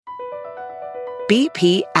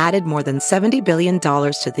BP added more than $70 billion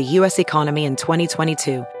to the U.S. economy in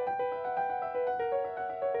 2022.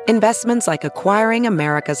 Investments like acquiring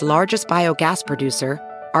America's largest biogas producer,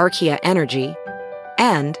 Archaea Energy,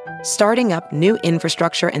 and starting up new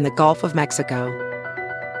infrastructure in the Gulf of Mexico.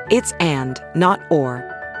 It's and, not or.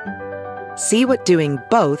 See what doing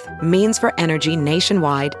both means for energy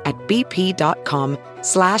nationwide at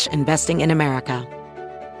bp.com/investing in America.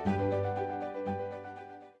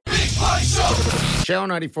 Show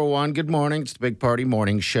 94.1. Good morning. It's the Big Party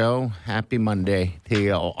Morning Show. Happy Monday to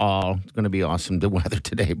you all. It's going to be awesome. The weather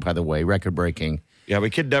today, by the way, record-breaking. Yeah, we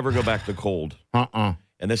could never go back to cold. Uh-uh.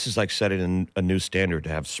 And this is like setting a new standard to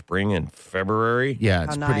have spring in February. Yeah,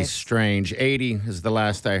 it's pretty strange. 80 is the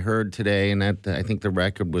last I heard today, and that I think the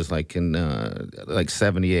record was like in like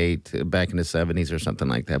 78 back in the 70s or something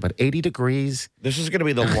like that. But 80 degrees. This is going to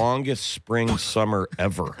be the longest spring summer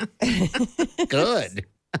ever. Good.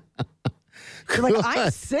 You're like,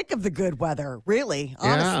 I'm sick of the good weather, really,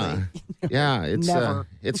 honestly. Yeah, it's Never.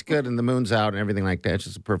 It's good, and the moon's out and everything like that. It's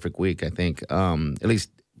just a perfect week, I think. At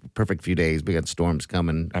least perfect few days. We got storms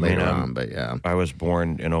coming later on, but yeah. I was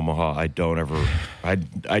born in Omaha. I don't ever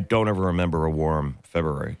remember a warm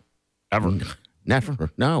February, ever. Never,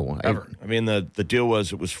 no. Ever. I mean, the deal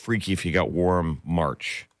was it was freaky if you got warm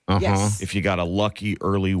March. Yes. If you got a lucky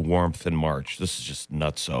early warmth in March. This is just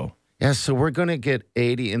nutso. Yeah, so we're going to get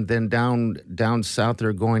 80, and then down south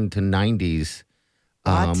they're going to 90s.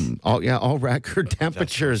 What? All record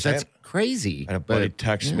temperatures. That's crazy. And a buddy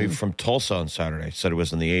texted me from Tulsa on Saturday. Said it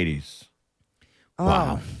was in the 80s. Oh,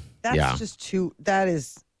 Wow. That's just too, that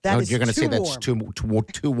is You're going to say too that's warm.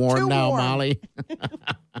 too warm Too now, warm. Molly?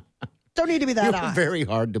 Don't need to be that You're hot. very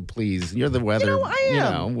hard to please. You're the weather, I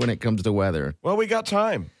am. when it comes to weather. Well, we got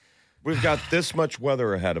time. We've got this much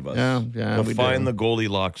weather ahead of us. Yeah, to we find do. the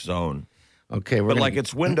Goldilocks zone. Okay, But like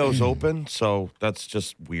it's windows open, so that's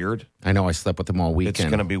just weird. I know I slept with them all weekend. It's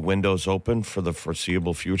going to be windows open for the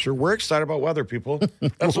foreseeable future. We're excited about weather, people.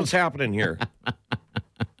 That's what's happening here.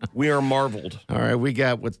 We are marveled. All right, we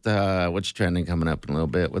got what's trending coming up in a little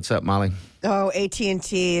bit. What's up, Molly? Oh,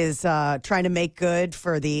 AT&T is trying to make good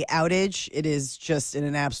for the outage. It is just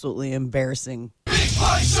an absolutely embarrassing.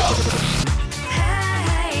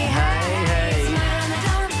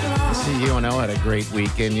 See, UNO had a great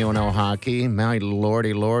weekend. UNO hockey. My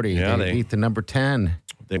lordy. Yeah, they beat the number 10.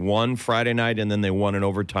 They won Friday night, and then they won in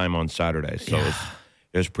overtime on Saturday. So it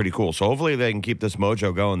was pretty cool. So hopefully they can keep this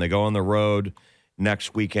mojo going. They go on the road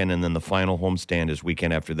next weekend, and then the final homestand is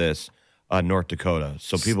weekend after this, North Dakota.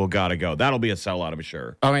 So people got to go. That'll be a sellout, I'm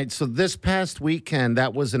sure. All right, so this past weekend,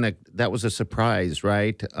 that was a surprise,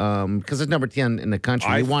 right? Because it's number 10 in the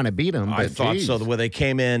country. You want to beat them, but I thought geez. so. The way they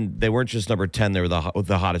came in, they weren't just number 10. They were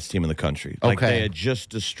the hottest team in the country. Like Okay. they had just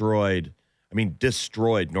destroyed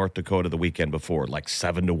North Dakota the weekend before, like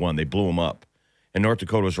 7-1. They blew them up. And North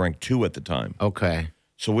Dakota was ranked 2 at the time. Okay.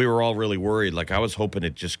 So we were all really worried. Like I was hoping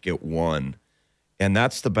it'd just get 1. And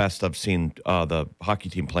that's the best I've seen the hockey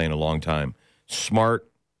team play in a long time. Smart.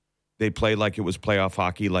 They played like it was playoff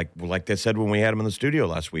hockey, like they said when we had them in the studio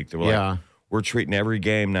last week. They were like, we're treating every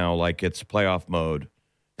game now like it's playoff mode. So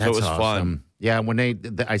That's it was awesome. fun. Yeah, when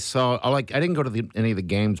I saw, I didn't go to any of the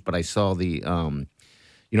games, but I saw the,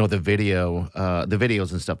 the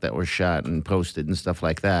videos and stuff that were shot and posted and stuff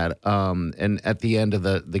like that. And at the end of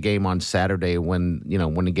the game on Saturday, when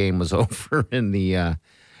the game was over, and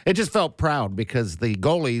it just felt proud because the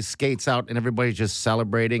goalie skates out and everybody's just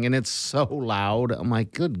celebrating, and it's so loud. I'm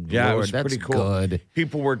like, good Yeah, Lord, it was that's pretty cool. good.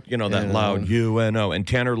 People were, that loud UNO. And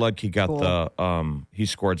Tanner Ludke got he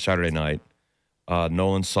scored Saturday night.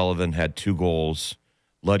 Nolan Sullivan had 2 goals.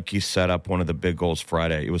 Ludke set up one of the big goals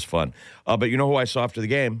Friday. It was fun. But you know who I saw after the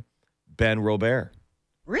game? Ben Robert.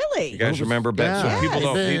 Really? You guys remember Ben? Yeah. So people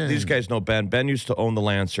don't. Ben. These guys know Ben. Ben used to own the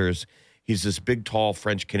Lancers. He's this big, tall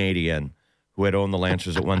French Canadian who had owned the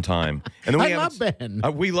Lancers at one time. And then I love Ben.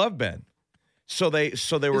 We love Ben. So they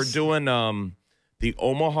were doing the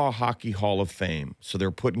Omaha Hockey Hall of Fame. So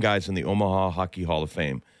they're putting guys in the Omaha Hockey Hall of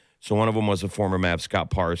Fame. So one of them was a former Mav, Scott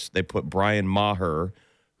Parse. They put Brian Maher,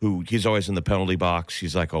 who he's always in the penalty box.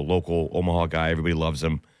 He's like a local Omaha guy. Everybody loves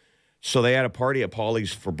him. So they had a party at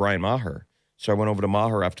Paulie's for Brian Maher. So I went over to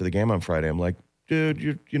Maher after the game on Friday. I'm like,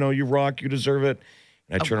 dude, you rock. You deserve it.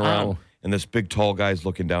 And I turn around, and this big, tall guy's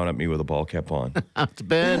looking down at me with a ball cap on. It's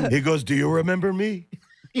Ben. He goes, do you remember me?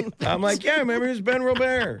 I'm like, yeah, I remember. It's Ben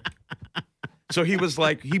Robert. So he was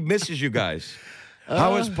like, he misses you guys.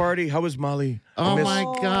 How was party? How was Molly? Oh my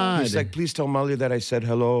God! He's like, please tell Molly that I said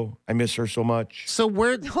hello. I miss her so much. So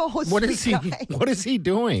where? Oh, what is he? sweet guy. What is he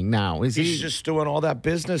doing now? Is He's he just doing all that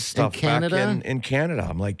business stuff Canada? back in Canada.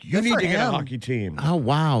 I'm like, you Good need for to get a him. hockey team. Oh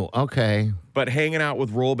wow! Okay. But hanging out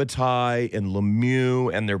with Robitaille and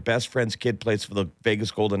Lemieux and their best friend's kid plays for the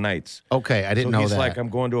Vegas Golden Knights. Okay, I didn't So know he's that. like, I'm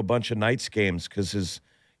going to a bunch of Knights games because his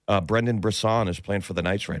Brendan Brisson is playing for the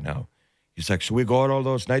Knights right now. He's like, should we go to all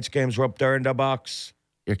those Knights games? We're up there in the box.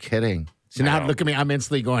 You're kidding. So now know. look at me. I'm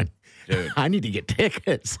instantly going. Dude. I need to get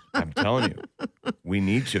tickets. I'm telling you, we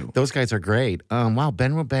need to. Those guys are great. Wow,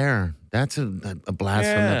 Ben Robert. That's a blast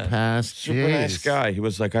from the past. Super nice Jeez. guy. He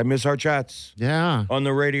was like, I miss our chats Yeah. on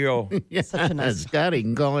the radio. Yes, Such a nice God, he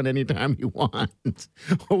can call it anytime you want.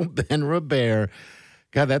 Oh, Ben Robert.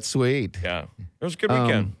 God, that's sweet. Yeah. It was a good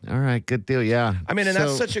weekend. All right, good deal. Yeah. I mean, and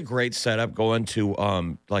that's So- such a great setup going to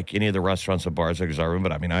like any of the restaurants and bars like Zarvin,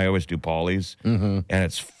 but I mean, I always do Paulie's, and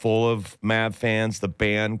it's full of Mav fans. The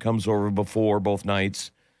band comes over before both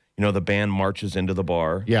nights. You know, the band marches into the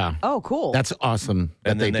bar. Yeah. Oh, cool. That's awesome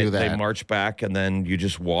that And they then do that. They march back, and then you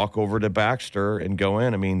just walk over to Baxter and go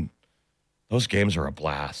in. I mean, those games are a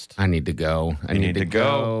blast. I need to go. I You need to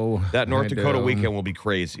go. That North I Dakota do. weekend will be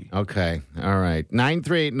crazy. Okay. All right.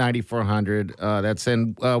 938-9400. That's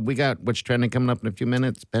in. We got what's trending coming up in a few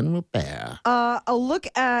minutes. Ben Robert. a look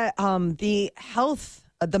at the health,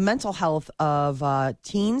 the mental health of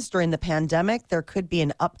teens during the pandemic. There could be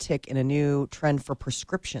an uptick in a new trend for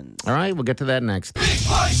prescriptions. All right. We'll get to that next.